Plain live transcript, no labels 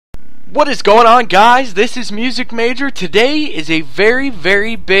What is going on, guys? This is Muziqmajor. Today is a very,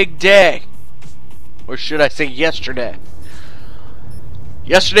 very big day. Or should I say yesterday?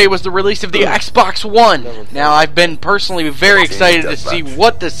 Yesterday was the release of the Xbox One. Now, I've been personally very excited to see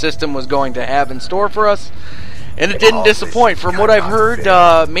what this system was going to have in store for us. And it didn't disappoint from what I've heard,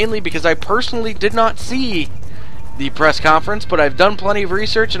 mainly because I personally did not see the press conference, but I've done plenty of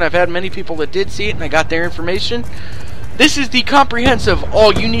research and I've had many people that did see it and I got their information. This is the comprehensive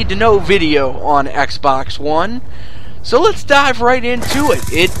all you need to know video on Xbox One. So let's dive right into it.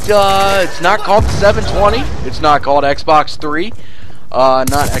 It's not called the 720. It's not called Xbox 3. Not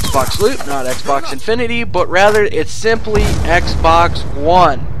Xbox Loop, not Xbox Infinity, but rather it's simply Xbox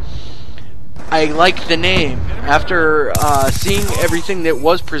One. I like the name. After seeing everything that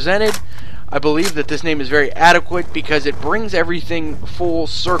was presented, I believe that this name is very adequate because it brings everything full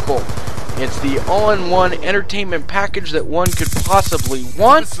circle. It's the all-in-one entertainment package that one could possibly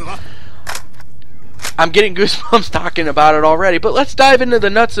want. I'm getting goosebumps talking about it already, but let's dive into the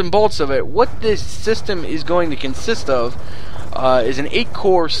nuts and bolts of it. What this system is going to consist of is an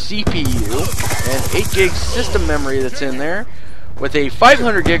 8-core CPU and 8 gig system memory that's in there, with a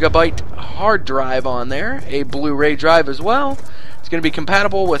 500 gigabyte hard drive on there, a Blu-ray drive as well. It's going to be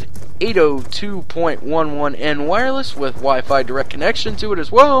compatible with 802.11n wireless with Wi-Fi direct connection to it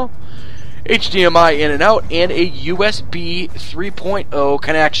as well, HDMI in and out, and a USB 3.0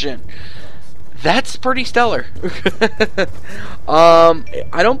 connection. That's pretty stellar. I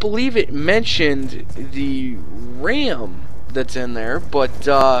don't believe it mentioned the RAM that's in there, but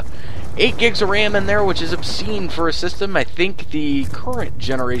 8 gigs of RAM in there, which is obscene for a system. I think the current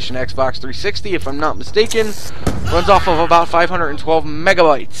generation Xbox 360, if I'm not mistaken, runs off of about 512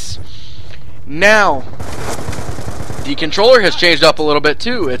 megabytes. Now, the controller has changed up a little bit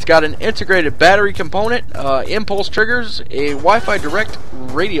too. It's got an integrated battery component, impulse triggers, a Wi-Fi direct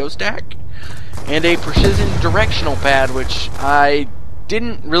radio stack, and a precision directional pad, which I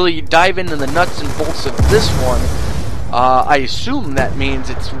didn't really dive into the nuts and bolts of this one. I assume that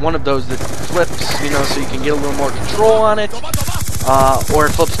means it's one of those that flips, you know, so you can get a little more control on it, or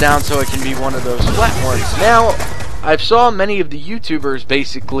it flips down so it can be one of those flat ones. Now, I've saw many of the YouTubers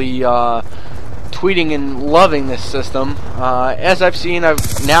basically tweeting and loving this system. As I've seen, I've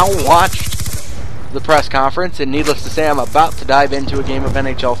now watched the press conference, and needless to say, I'm about to dive into a game of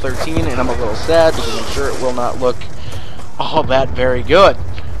NHL 13, and I'm a little sad because I'm sure it will not look all that very good.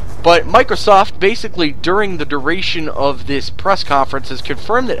 But Microsoft, basically during the duration of this press conference, has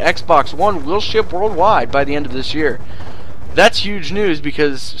confirmed that Xbox One will ship worldwide by the end of this year. That's huge news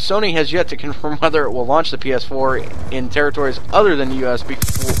because Sony has yet to confirm whether it will launch the PS4 in territories other than the US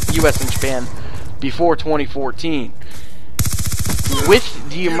and Japan before 2014. With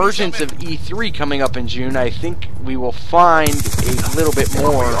the emergence of E3 coming up in June, I think we will find a little bit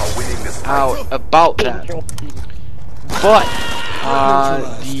more out about that. But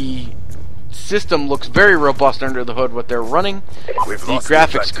the system looks very robust under the hood, what they're running. The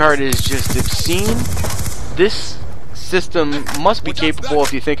graphics card is just obscene. This system must be capable,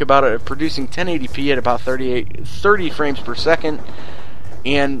 if you think about it, of producing 1080p at about 30 frames per second.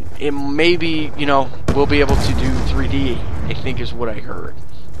 And it maybe, you know, we'll be able to do 3D, I think is what I heard.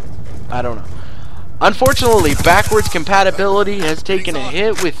 I don't know. Unfortunately, backwards compatibility has taken a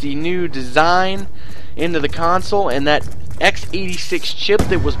hit with the new design into the console, and that x86 chip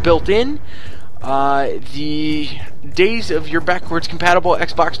that was built in. The days of your backwards compatible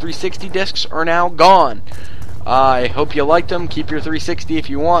Xbox 360 discs are now gone. I hope you liked them. Keep your 360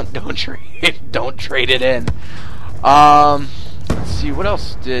 if you want. Don't trade it in. Let's see, what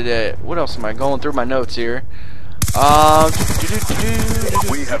else what else am I going through my notes here?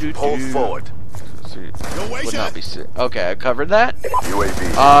 We have pulled forward. Would not be okay, I covered that.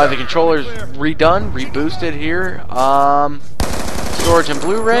 The controller's redone, reboosted here. Storage and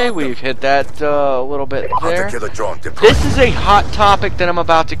Blu-ray, we've hit that a little bit there. This is a hot topic that I'm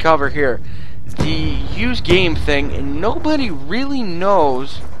about to cover here. The use game thing, and nobody really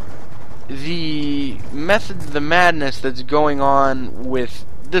knows the method, the madness that's going on with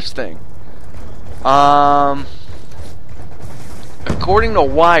this thing. According to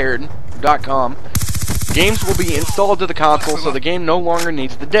Wired.com, games will be installed to the console so the game no longer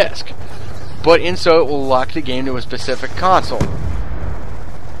needs the disc, but in so it will lock the game to a specific console.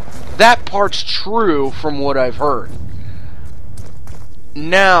 That part's true from what I've heard.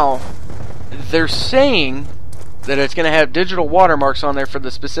 Now, they're saying that it's going to have digital watermarks on there for the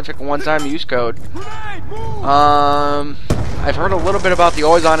specific one-time use code. I've heard a little bit about the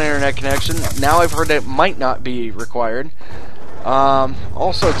always-on internet connection. Now I've heard that it might not be required.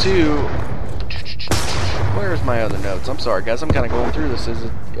 Also, too, Where's my other notes? I'm sorry, guys. I'm kind of going through this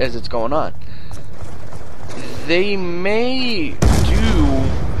as it's going on. They may do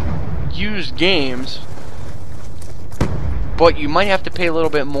used games, but you might have to pay a little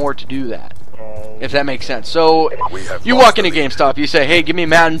bit more to do that, if that makes sense. So you walk into GameStop, you say, hey, give me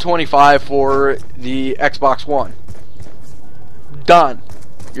Madden 25 for the Xbox One. Done.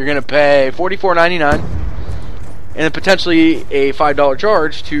 You're going to pay $44.99 and then potentially a $5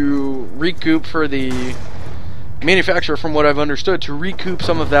 charge to recoup for the manufacturer, from what I've understood, to recoup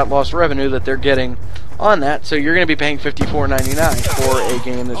some of that lost revenue that they're getting on that. So you're going to be paying $54.99 for a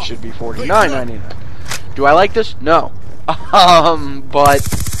game that should be $49.99. Do I like this? No. But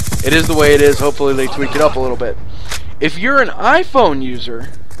it is the way it is. Hopefully they tweak it up a little bit. If you're an iPhone user,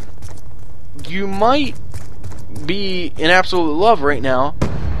 you might be in absolute love right now,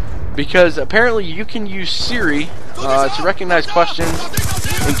 because apparently you can use Siri to recognize questions,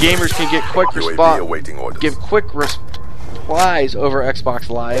 and gamers can get quick replies over Xbox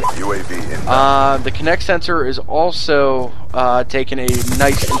Live. The Kinect sensor is also taking a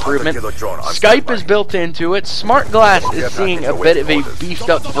nice improvement. Skype is built into it. Smart Glass is seeing a bit of a beefed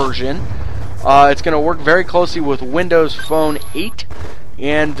up version. It's going to work very closely with Windows Phone 8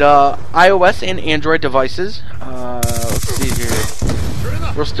 and iOS and Android devices. Let's see here.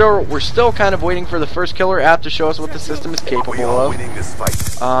 We're still kind of waiting for the first killer app to show us what the system is capable of.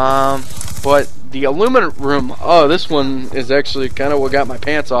 But the Aluminum Room, oh, this one is actually kind of what got my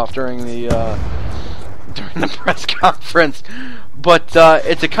pants off during the press conference. But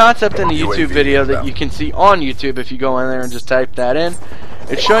it's a concept in a YouTube video that you can see on YouTube if you go in there and just type that in.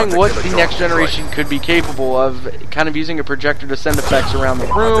 It's showing what the next generation could be capable of, kind of using a projector to send effects around the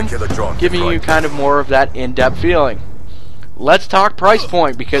room, giving you kind of more of that in-depth feeling. Let's talk price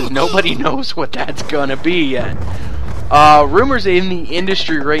point, because nobody knows what that's gonna be yet. Rumors in the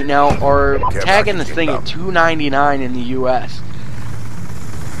industry right now are tagging this thing at $299 in the US.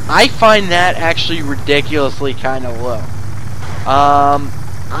 I find that actually ridiculously kind of low.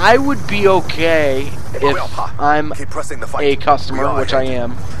 I would be okay if I'm a customer, which I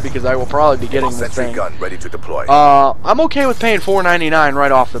am, because I will probably be getting this thing. I'm okay with paying $4.99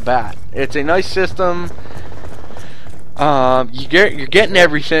 right off the bat. It's a nice system. You're getting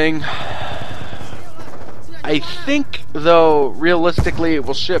everything. I think, though, realistically, it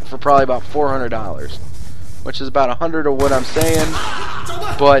will ship for probably about $400, which is about $100 of what I'm saying.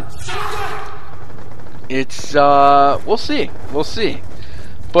 But it's we'll see.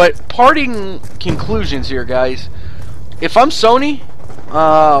 But parting conclusions here, guys. If I'm Sony,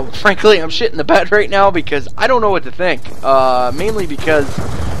 frankly, I'm shitting the bed right now, because I don't know what to think. Mainly because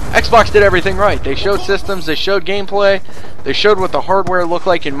Xbox did everything right. They showed systems, they showed gameplay, they showed what the hardware looked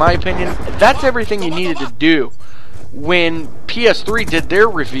like, in my opinion. That's everything you needed to do. When PS3 did their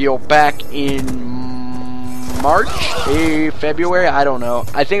reveal back in March, February, I don't know.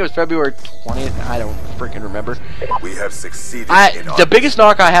 I think it was February 20th, I don't freaking remember. We have succeeded. The biggest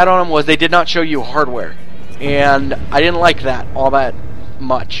knock I had on them was they did not show you hardware. And I didn't like that all that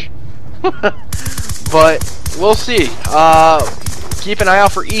much. But we'll see. Keep an eye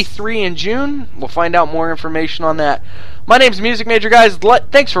out for E3 in June. We'll find out more information on that. My name's Muziqmajor, guys.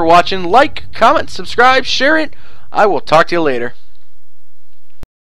 Thanks for watching. Like, comment, subscribe, share it. I will talk to you later.